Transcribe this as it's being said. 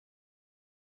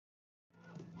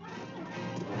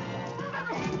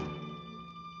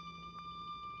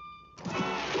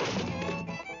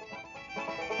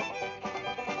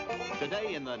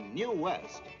In the New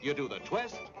West, you do the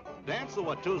twist, dance the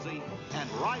Watusi,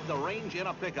 and ride the range in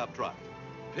a pickup truck.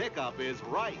 Pickup is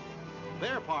right.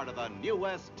 They're part of the New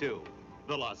West, too.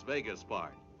 The Las Vegas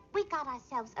part. We got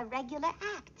ourselves a regular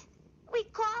act. We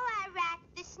call our act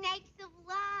the Snakes of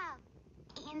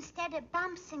Love. Instead of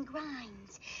bumps and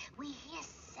grinds, we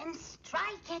hiss and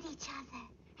strike at each other.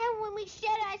 And when we shed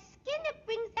our skin, it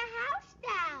brings the house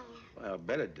down. Well, I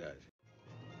bet it does.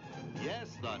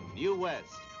 Yes, the New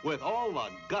West, with all the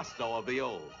gusto of the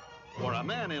old. For a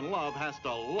man in love has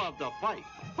to love to fight.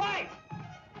 Fight!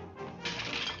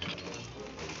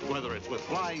 Whether it's with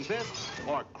flying fists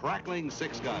or crackling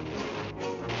six guns.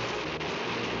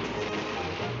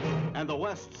 And the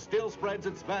West still spreads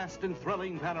its vast and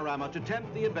thrilling panorama to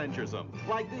tempt the adventuresome,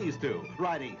 like these two,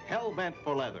 riding hell-bent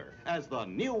for leather as the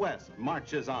New West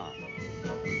marches on.